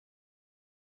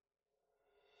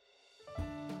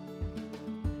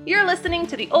You're listening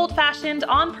to the Old Fashioned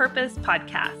On Purpose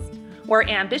podcast, where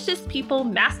ambitious people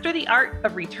master the art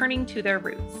of returning to their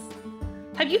roots.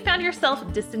 Have you found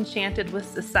yourself disenchanted with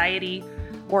society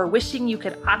or wishing you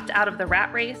could opt out of the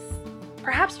rat race?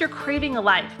 Perhaps you're craving a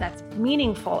life that's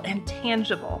meaningful and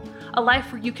tangible, a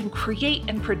life where you can create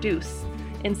and produce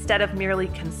instead of merely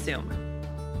consume.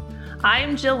 I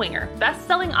am Jill Winger,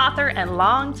 best-selling author and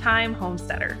longtime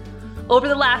homesteader. Over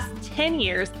the last 10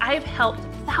 years, I have helped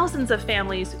thousands of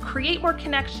families create more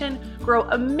connection, grow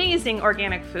amazing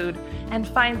organic food, and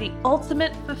find the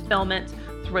ultimate fulfillment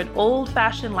through an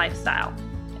old-fashioned lifestyle.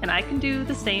 And I can do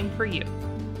the same for you.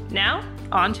 Now,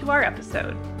 on to our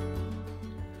episode.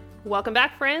 Welcome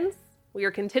back, friends. We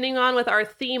are continuing on with our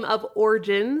theme of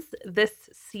origins this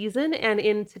season, and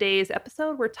in today's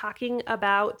episode, we're talking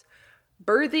about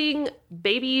birthing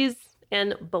babies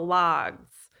and blogs.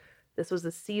 This was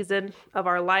a season of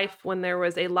our life when there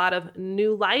was a lot of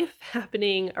new life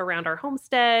happening around our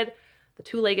homestead, the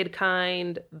two-legged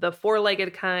kind, the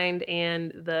four-legged kind,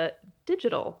 and the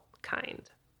digital kind.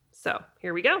 So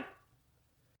here we go.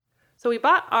 So we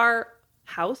bought our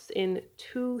house in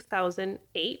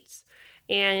 2008,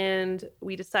 and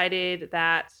we decided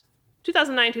that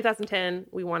 2009, 2010,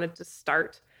 we wanted to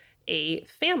start a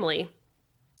family.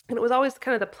 And it was always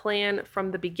kind of the plan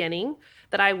from the beginning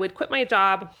that I would quit my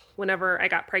job whenever I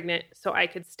got pregnant so I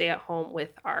could stay at home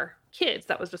with our kids.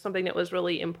 That was just something that was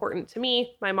really important to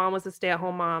me. My mom was a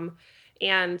stay-at-home mom,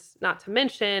 and not to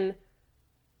mention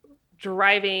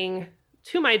driving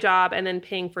to my job and then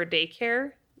paying for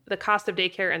daycare. The cost of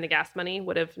daycare and the gas money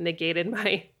would have negated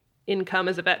my income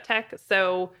as a vet tech.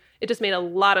 So it just made a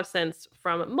lot of sense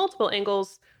from multiple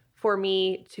angles for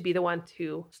me to be the one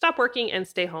to stop working and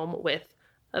stay home with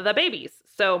the babies.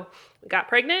 So we got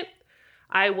pregnant.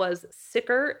 I was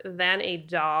sicker than a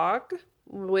dog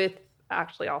with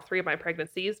actually all three of my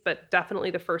pregnancies, but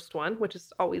definitely the first one, which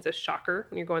is always a shocker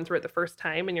when you're going through it the first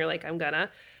time and you're like, I'm gonna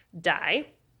die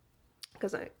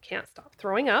because I can't stop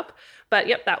throwing up. But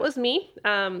yep, that was me.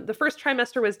 The first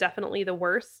trimester was definitely the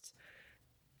worst.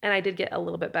 And I did get a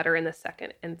little bit better in the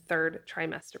second and third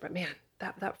trimester. But man,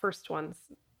 that first one's,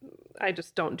 I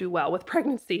just don't do well with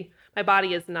pregnancy. My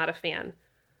body is not a fan.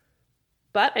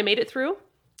 But I made it through,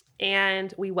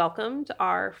 and we welcomed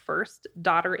our first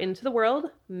daughter into the world,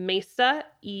 Mesa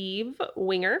Eve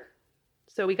Winger.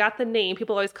 So we got the name.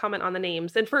 People always comment on the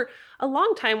names. And for a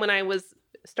long time when I was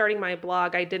starting my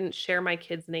blog, I didn't share my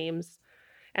kids' names.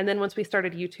 And then once we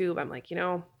started YouTube, I'm like,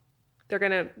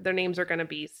 their names are gonna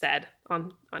be said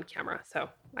on camera. So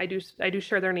I do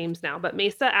share their names now. But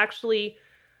Mesa, actually,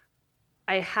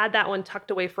 I had that one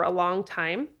tucked away for a long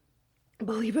time.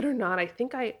 Believe it or not, I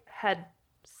think I had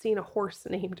seen a horse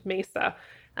named Mesa.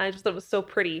 And I just thought it was so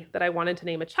pretty that I wanted to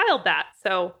name a child that.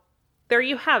 So there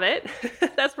you have it.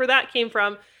 That's where that came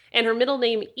from. And her middle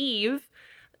name, Eve,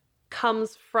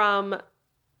 comes from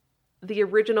the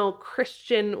original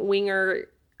Christian Winger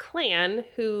clan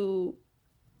who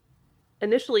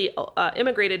initially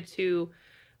immigrated to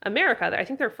America. I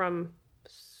think they're from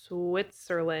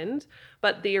Switzerland,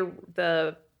 but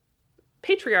the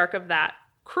patriarch of that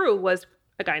crew was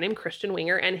a guy named Christian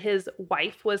Winger, and his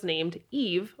wife was named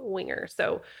Eve Winger.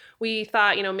 So we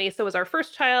thought, Mesa was our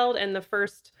first child and the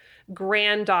first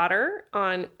granddaughter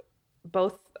on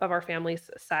both of our family's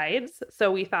sides.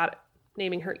 So we thought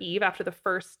naming her Eve after the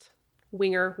first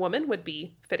Winger woman would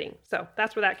be fitting. So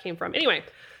that's where that came from. Anyway,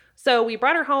 so we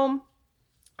brought her home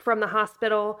from the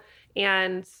hospital,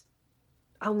 and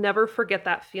I'll never forget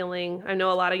that feeling. I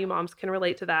know a lot of you moms can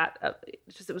relate to that.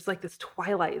 It was like this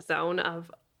twilight zone of,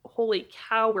 holy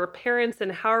cow, we're parents,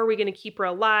 and how are we going to keep her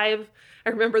alive? I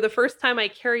remember the first time I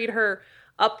carried her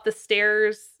up the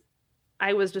stairs,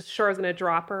 I was just sure I was going to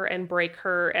drop her and break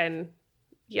her. And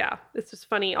yeah, it's just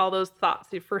funny, all those thoughts,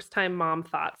 the first time mom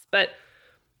thoughts. But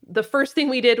the first thing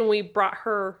we did when we brought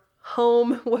her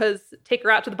home was take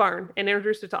her out to the barn and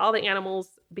introduce her to all the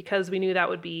animals, because we knew that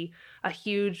would be a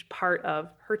huge part of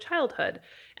her childhood.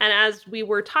 And as we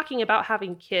were talking about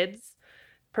having kids,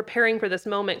 preparing for this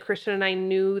moment, Christian and I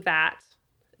knew that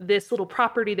this little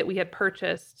property that we had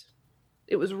purchased,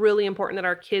 it was really important that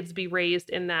our kids be raised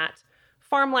in that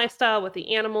farm lifestyle with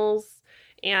the animals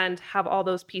and have all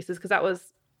those pieces, because that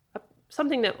was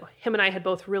something that him and I had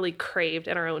both really craved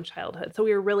in our own childhood. So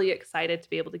we were really excited to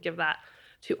be able to give that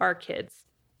to our kids.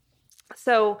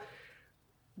 So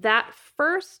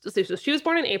she was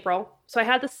born in April. So I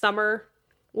had the summer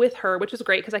with her, which was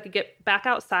great because I could get back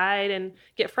outside and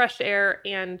get fresh air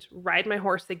and ride my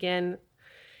horse again,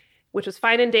 which was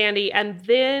fine and dandy. And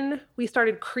then we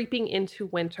started creeping into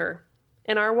winter.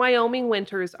 And our Wyoming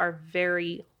winters are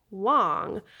very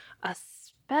long,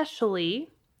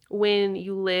 especially when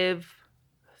you live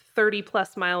 30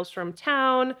 plus miles from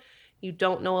town, you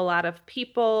don't know a lot of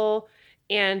people,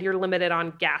 and you're limited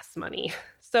on gas money.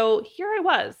 So here I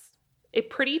was, a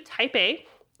pretty type A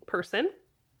person,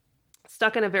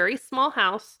 stuck in a very small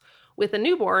house with a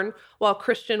newborn while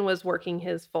Christian was working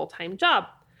his full-time job.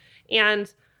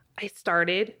 And I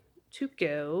started to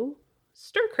go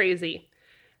stir crazy.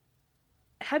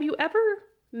 Have you ever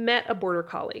met a border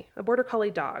collie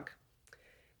dog?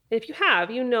 If you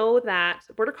have, you know that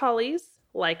border collies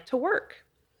like to work.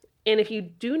 And if you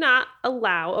do not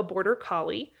allow a border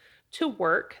collie to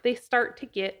work, they start to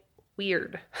get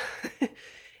weird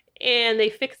and they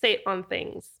fixate on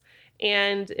things.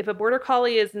 And if a border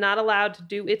collie is not allowed to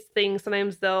do its thing,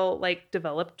 sometimes they'll like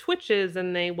develop twitches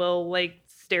and they will like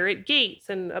stare at gates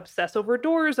and obsess over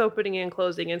doors opening and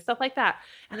closing and stuff like that.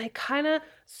 And I kind of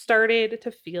started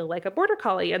to feel like a border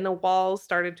collie and the walls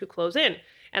started to close in.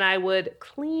 And I would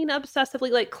clean obsessively.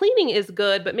 Like cleaning is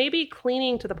good, but maybe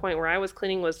cleaning to the point where I was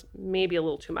cleaning was maybe a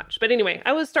little too much. But anyway,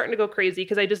 I was starting to go crazy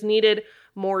because I just needed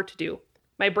more to do.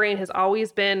 My brain has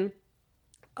always been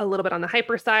a little bit on the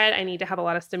hyper side. I need to have a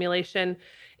lot of stimulation.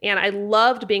 And I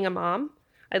loved being a mom.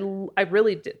 I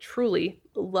really did, truly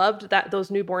loved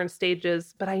those newborn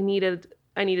stages, but I needed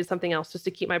something else just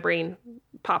to keep my brain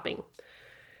popping.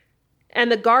 And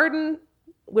the garden,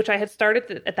 which I had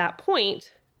started at that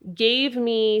point, gave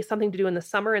me something to do in the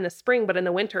summer and the spring, but in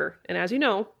the winter, and as you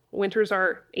know, winters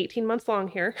are 18 months long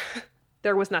here,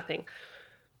 there was nothing.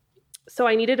 So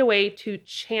I needed a way to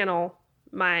channel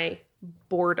my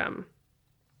boredom.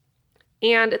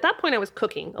 And at that point, I was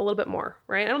cooking a little bit more,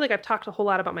 right? I don't think I've talked a whole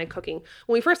lot about my cooking.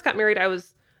 When we first got married, I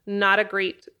was not a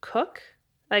great cook.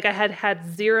 Like I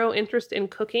had zero interest in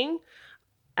cooking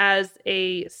as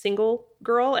a single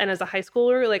girl and as a high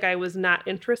schooler. Like I was not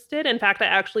interested. In fact, I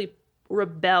actually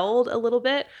rebelled a little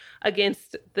bit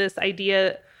against this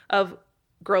idea of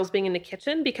girls being in the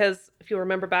kitchen, because if you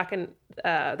remember back in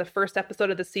the first episode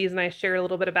of the season, I shared a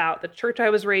little bit about the church I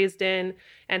was raised in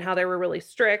and how they were really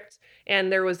strict.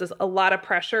 And there was a lot of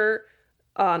pressure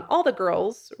on all the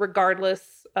girls,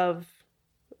 regardless of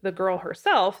the girl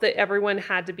herself, that everyone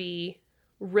had to be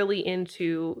really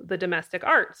into the domestic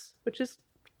arts, which is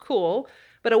cool,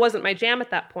 but it wasn't my jam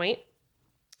at that point.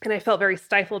 And I felt very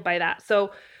stifled by that.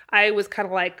 So I was kind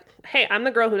of like, hey, I'm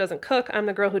the girl who doesn't cook. I'm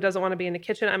the girl who doesn't want to be in the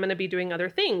kitchen. I'm going to be doing other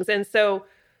things. And so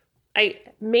I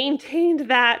maintained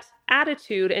that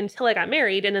attitude until I got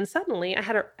married. And then suddenly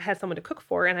I had someone to cook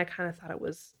for, and I kind of thought it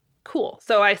was cool.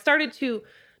 So I started to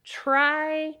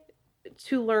try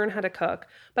to learn how to cook,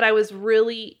 but I was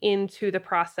really into the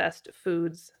processed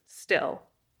foods still.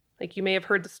 Like you may have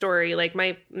heard the story, like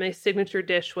my signature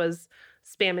dish was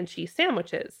Spam and cheese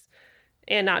sandwiches.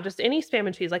 And not just any Spam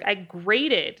and cheese. Like I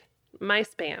grated my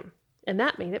Spam, and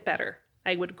that made it better.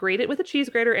 I would grate it with a cheese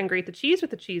grater and grate the cheese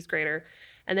with a cheese grater.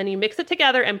 And then you mix it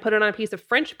together and put it on a piece of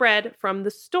French bread from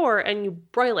the store and you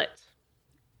broil it.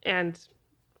 And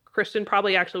Christian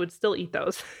probably actually would still eat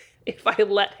those if I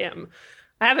let him.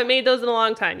 I haven't made those in a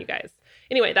long time, you guys.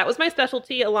 Anyway, that was my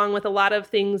specialty, along with a lot of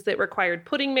things that required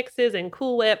pudding mixes and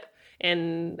Cool Whip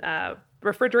and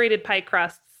refrigerated pie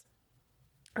crusts.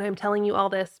 And I'm telling you all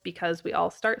this because we all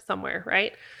start somewhere,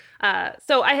 right?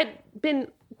 So I had been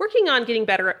working on getting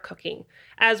better at cooking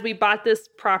as we bought this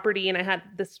property, and I had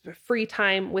this free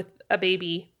time with a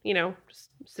baby,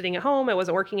 just sitting at home. I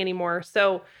wasn't working anymore.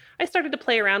 So I started to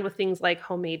play around with things like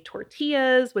homemade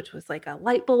tortillas, which was like a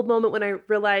light bulb moment when I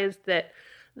realized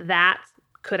that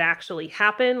could actually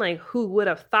happen. Like who would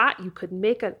have thought you could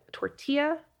make a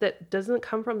tortilla that doesn't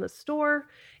come from the store?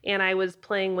 And I was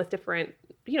playing with different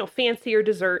fancier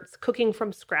desserts, cooking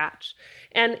from scratch.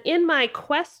 And in my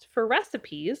quest for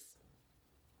recipes,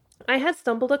 I had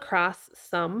stumbled across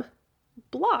some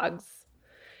blogs.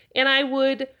 And I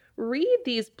would read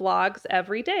these blogs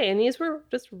every day. And these were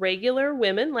just regular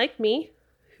women like me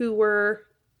who were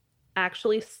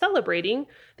actually celebrating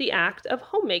the act of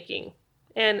homemaking.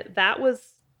 And that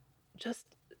was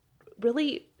just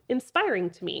really inspiring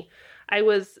to me. I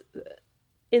was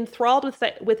enthralled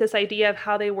with this idea of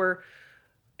how they were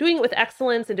doing it with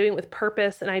excellence and doing it with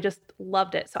purpose, and I just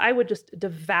loved it. So I would just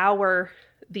devour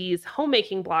these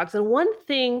homemaking blogs. And one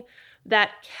thing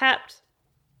that kept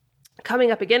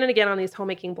coming up again and again on these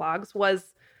homemaking blogs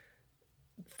was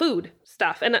food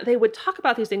stuff. And they would talk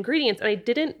about these ingredients, and I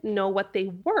didn't know what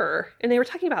they were. And they were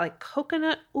talking about like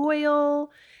coconut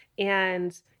oil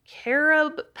and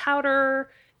carob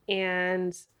powder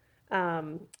and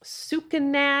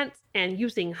sucanat and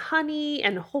using honey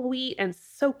and whole wheat and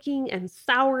soaking and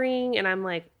souring. And I'm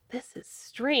like, this is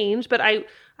strange. But I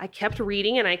kept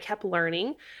reading and I kept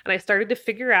learning, and I started to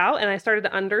figure out, and I started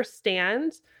to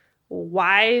understand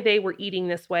why they were eating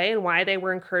this way and why they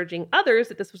were encouraging others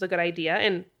that this was a good idea.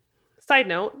 And side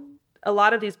note, a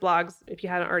lot of these blogs, if you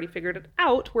hadn't already figured it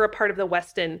out, were a part of the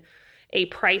Weston A.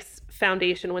 Price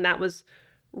Foundation when that was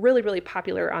really, really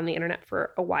popular on the internet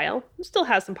for a while. It still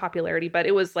has some popularity, but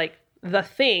it was like the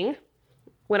thing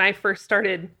when I first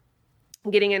started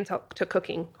getting into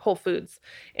cooking whole foods.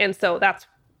 And so that's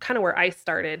kind of where I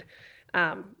started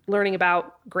learning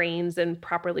about grains and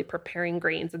properly preparing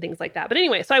grains and things like that. But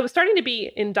anyway, so I was starting to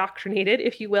be indoctrinated,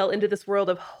 if you will, into this world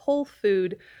of whole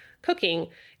food cooking.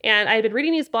 And I had been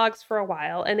reading these blogs for a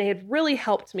while, and they had really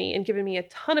helped me and given me a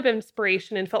ton of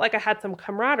inspiration and felt like I had some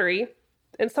camaraderie.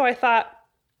 And so I thought,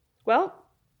 well,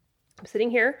 I'm sitting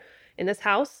here in this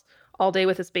house all day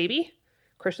with this baby.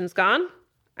 Christian's gone.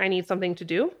 I need something to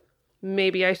do.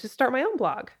 Maybe I should start my own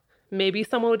blog. Maybe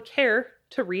someone would care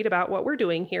to read about what we're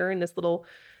doing here in this little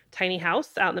tiny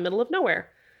house out in the middle of nowhere.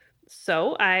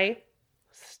 So I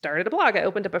started a blog. I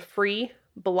opened up a free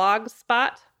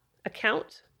Blogspot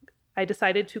account. I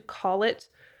decided to call it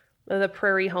the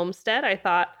Prairie Homestead. I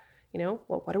thought,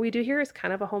 well, what do we do here? It's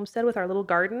kind of a homestead with our little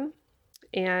garden.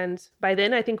 And by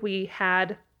then, I think we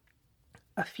had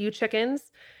a few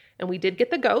chickens, and we did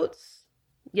get the goats.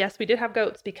 Yes, we did have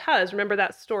goats because remember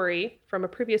that story from a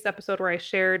previous episode where I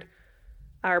shared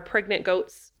our pregnant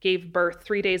goats gave birth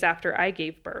 3 days after I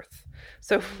gave birth.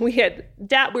 So we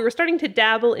were starting to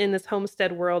dabble in this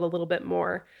homestead world a little bit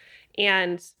more.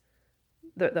 And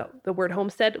the word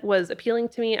homestead was appealing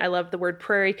to me. I loved the word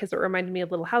prairie because it reminded me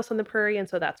of Little House on the Prairie. And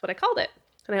so that's what I called it.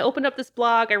 And I opened up this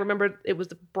blog. I remember it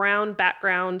was a brown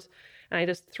background, and I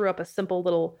just threw up a simple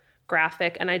little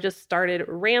graphic, and I just started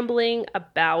rambling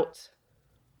about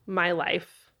my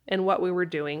life and what we were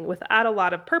doing without a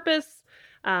lot of purpose.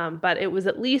 But it was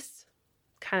at least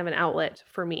kind of an outlet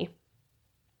for me.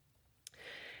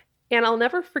 And I'll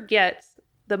never forget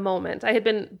the moment. I had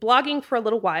been blogging for a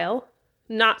little while,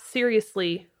 not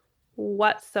seriously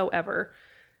whatsoever.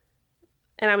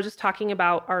 And I was just talking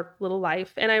about our little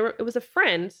life. And it was a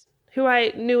friend who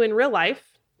I knew in real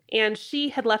life, and she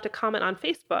had left a comment on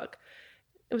Facebook.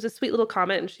 It was a sweet little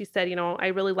comment, and she said, I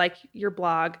really like your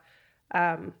blog.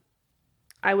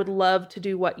 I would love to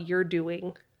do what you're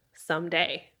doing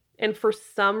someday. And for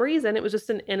some reason, it was just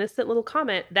an innocent little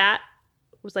comment that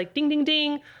was like, ding, ding,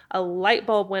 ding, a light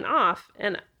bulb went off.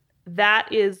 And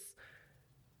that is,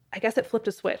 I guess it flipped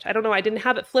a switch. I don't know. I didn't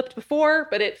have it flipped before,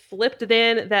 but it flipped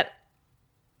then that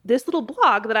this little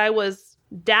blog that I was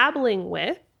dabbling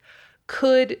with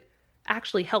could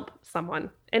actually help someone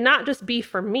and not just be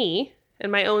for me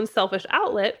and my own selfish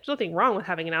outlet. There's nothing wrong with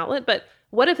having an outlet, but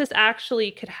what if this actually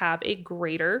could have a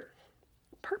greater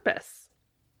purpose?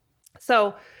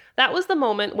 So that was the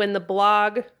moment when the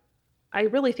blog, I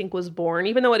really think, was born.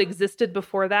 Even though it existed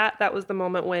before that, that was the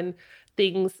moment when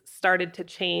things started to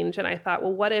change. And I thought,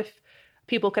 well, what if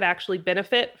people could actually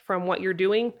benefit from what you're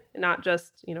doing, not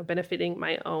just, benefiting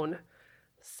my own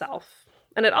self.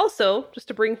 And it also, just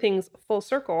to bring things full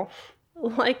circle,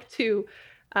 like to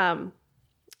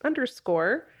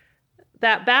underscore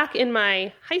that back in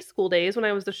my high school days when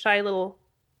I was a shy little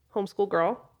homeschool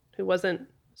girl who wasn't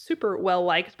super well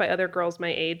liked by other girls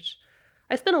my age,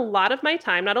 I spent a lot of my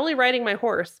time not only riding my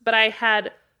horse, but I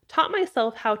had taught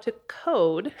myself how to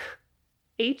code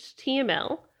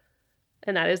HTML.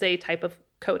 And that is a type of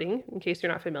coding, in case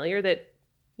you're not familiar, that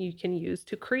you can use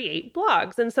to create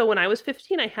blogs. And so when I was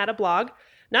 15, I had a blog,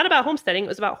 not about homesteading, it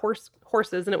was about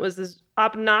horses. And it was as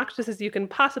obnoxious as you can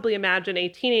possibly imagine a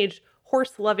teenage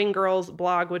horse-loving girl's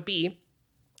blog would be.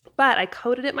 But I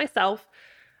coded it myself.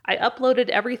 I uploaded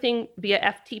everything via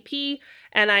FTP,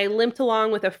 and I limped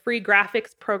along with a free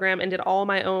graphics program and did all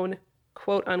my own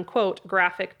quote-unquote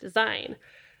graphic design,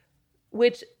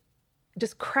 which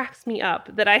just cracks me up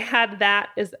that I had that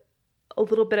as a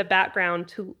little bit of background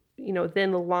to,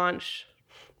 then launch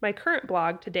my current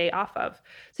blog today off of.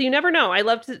 So you never know. I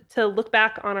love to look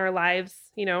back on our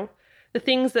lives, the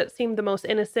things that seem the most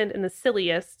innocent and the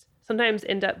silliest sometimes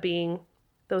end up being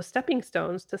those stepping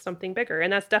stones to something bigger.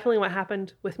 And that's definitely what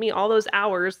happened with me. All those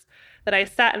hours that I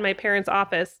sat in my parents'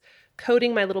 office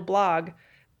coding my little blog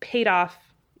paid off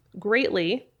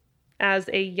greatly as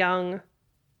a young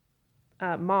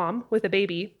mom with a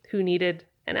baby who needed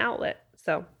an outlet.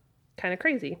 So kind of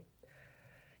crazy.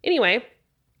 Anyway,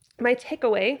 my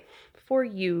takeaway for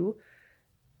you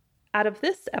out of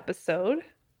this episode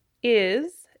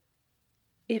is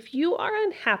if you are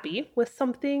unhappy with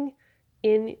something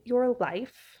in your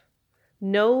life,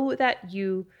 know that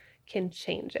you can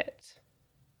change it.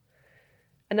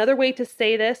 Another way to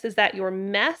say this is that your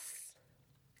mess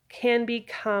can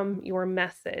become your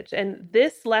message. And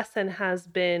this lesson has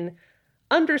been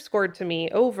underscored to me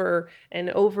over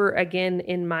and over again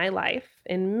in my life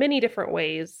in many different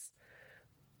ways.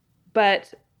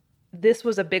 But this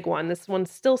was a big one. This one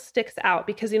still sticks out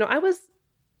because, I was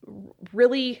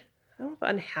really, I don't know if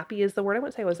unhappy is the word. I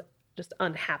wouldn't say I was just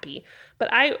unhappy, but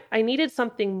I needed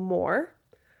something more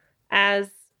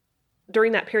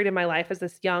during that period of my life as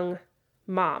this young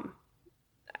mom.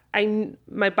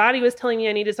 My body was telling me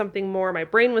I needed something more. My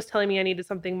brain was telling me I needed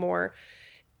something more.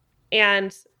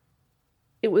 And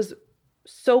it was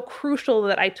so crucial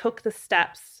that I took the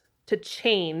steps to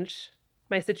change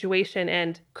my situation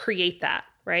and create that,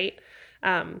 right?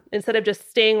 Instead of just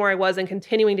staying where I was and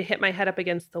continuing to hit my head up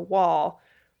against the wall,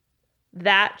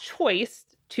 that choice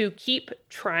to keep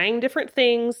trying different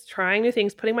things, trying new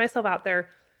things, putting myself out there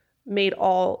made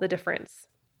all the difference.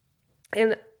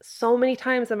 And so many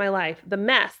times in my life, the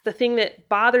mess, the thing that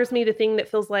bothers me, the thing that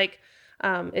feels like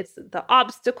it's the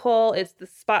obstacle, it's the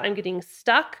spot I'm getting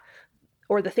stuck,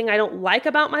 or the thing I don't like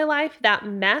about my life, that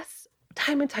mess,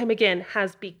 time and time again,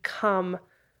 has become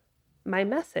my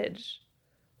message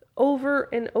over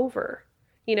and over.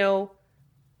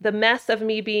 The mess of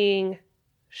me being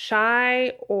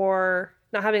shy or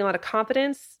not having a lot of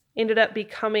confidence ended up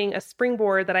becoming a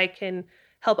springboard that I can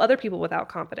help other people without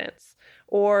confidence.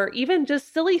 Or even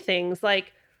just silly things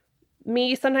like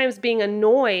me sometimes being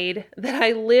annoyed that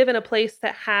I live in a place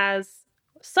that has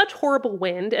such horrible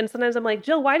wind. And sometimes I'm like,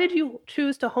 Jill, why did you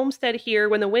choose to homestead here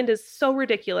when the wind is so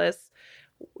ridiculous?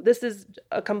 This is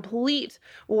a complete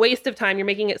waste of time. You're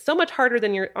making it so much harder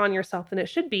on yourself than it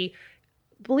should be.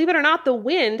 Believe it or not, the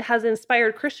wind has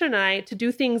inspired Christian and I to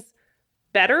do things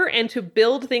better and to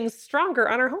build things stronger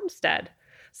on our homestead.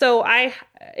 So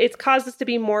it's caused us to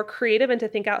be more creative and to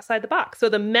think outside the box. So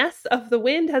the mess of the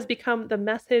wind has become the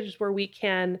message where we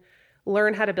can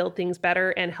learn how to build things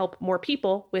better and help more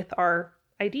people with our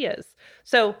ideas.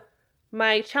 So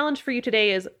my challenge for you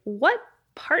today is, what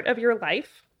part of your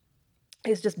life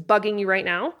is just bugging you right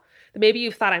now? Maybe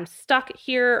you've thought, I'm stuck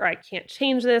here, or I can't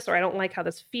change this, or I don't like how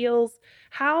this feels.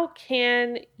 How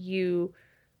can you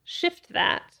shift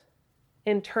that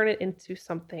and turn it into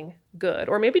something good?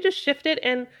 Or maybe just shift it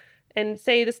and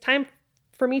say, it's time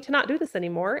for me to not do this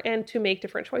anymore and to make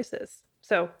different choices.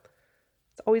 So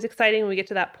it's always exciting when we get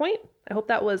to that point. I hope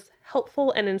that was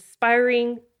helpful and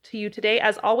inspiring to you today.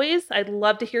 As always, I'd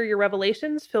love to hear your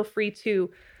revelations. Feel free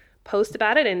to post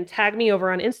about it and tag me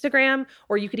over on Instagram,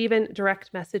 or you could even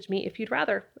direct message me if you'd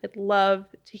rather. I'd love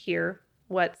to hear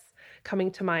what's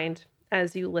coming to mind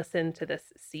as you listen to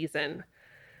this season.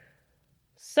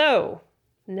 So,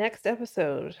 next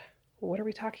episode, what are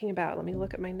we talking about? Let me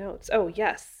look at my notes. Oh,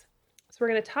 yes. So we're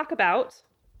going to talk about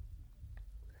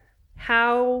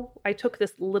how I took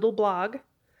this little blog,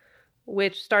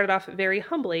 which started off very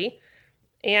humbly,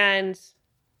 and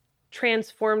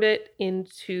transformed it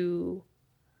into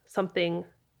something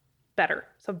better,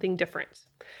 something different.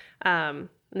 And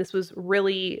this was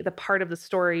really the part of the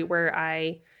story where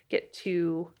I get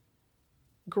to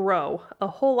grow a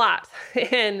whole lot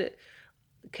and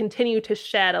continue to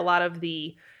shed a lot of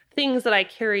the things that I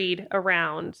carried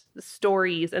around, the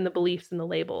stories and the beliefs and the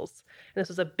labels. And this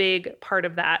was a big part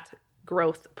of that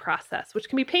growth process, which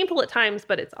can be painful at times,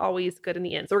 but it's always good in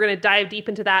the end. So we're going to dive deep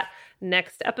into that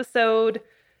next episode.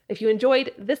 If you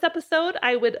enjoyed this episode,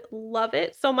 I would love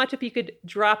it so much if you could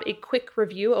drop a quick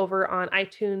review over on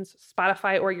iTunes,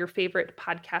 Spotify, or your favorite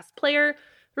podcast player.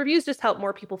 Reviews just help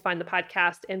more people find the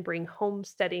podcast and bring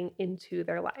homesteading into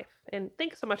their life. And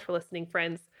thanks so much for listening,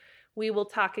 friends. We will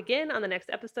talk again on the next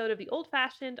episode of the Old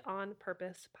Fashioned on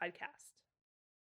Purpose podcast.